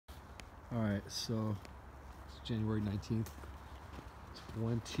Alright, so it's January 19th,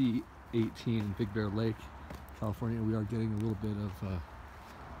 2018 in Big Bear Lake, California. We are getting a little bit of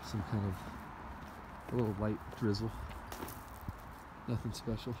some kind of a little light drizzle. Nothing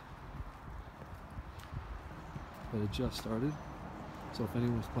special. But it just started. So if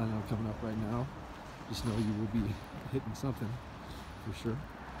anyone's planning on coming up right now, just know you will be hitting something for sure.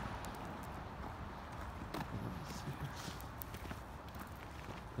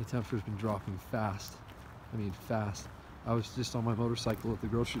 The temperature's been dropping fast. I mean fast. I was just on my motorcycle at the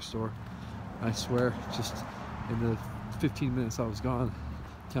grocery store. I swear, just in the 15 minutes I was gone,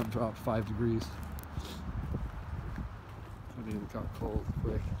 temp dropped 5 degrees. I mean, it got cold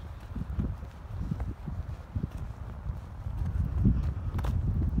quick.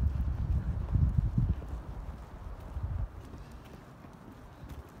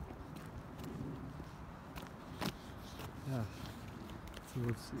 Yeah. So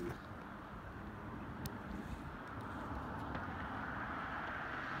let's see.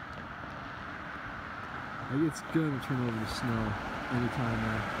 Like it's gonna turn over to snow anytime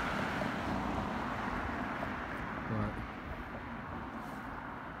now. But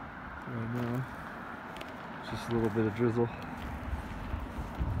right now, just a little bit of drizzle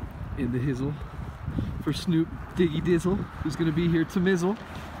in the hizzle for Snoop Diggy Dizzle, who's gonna be here to mizzle.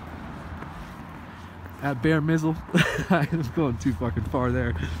 At Bear Mizzle. I was going too fucking far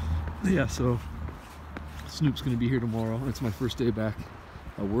there. Yeah, so Snoop's gonna be here tomorrow. It's my first day back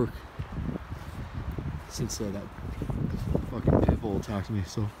at work since that fucking pit bull attacked me.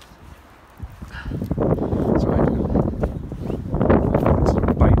 So sorry, I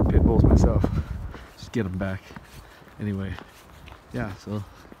start biting pit bulls myself. Just get them back. Anyway, yeah. So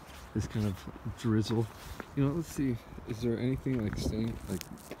this kind of drizzle. You know, let's see. Is there anything like staying like?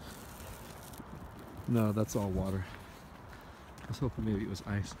 No, that's all water. I was hoping maybe it was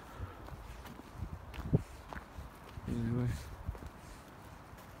ice. Anyway.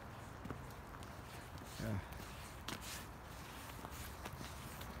 Yeah.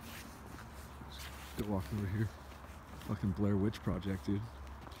 Go walk over here. Fucking Blair Witch Project, dude.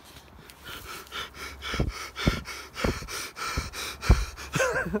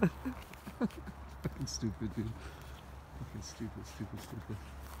 Fucking stupid, dude. Fucking stupid. But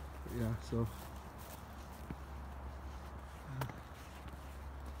yeah, so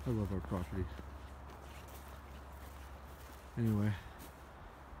I love our property. Anyway,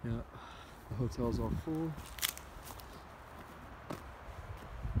 yeah, the hotel's all full.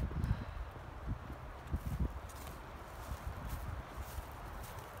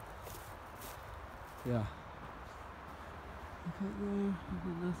 Yeah.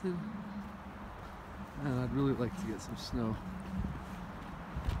 Nothing. And I'd really like to get some snow.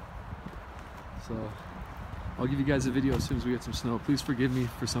 So I'll give you guys a video as soon as we get some snow. Please forgive me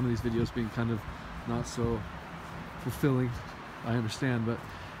for some of these videos being kind of not so fulfilling. I understand, but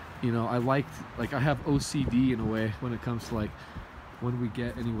you know, I have OCD in a way when it comes to like when we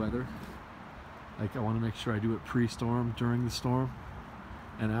get any weather. Like I want to make sure I do it pre-storm, during the storm,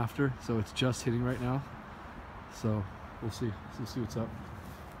 and after. So it's just hitting right now. So we'll see. We'll see what's up.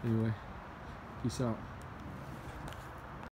 Anyway, peace out.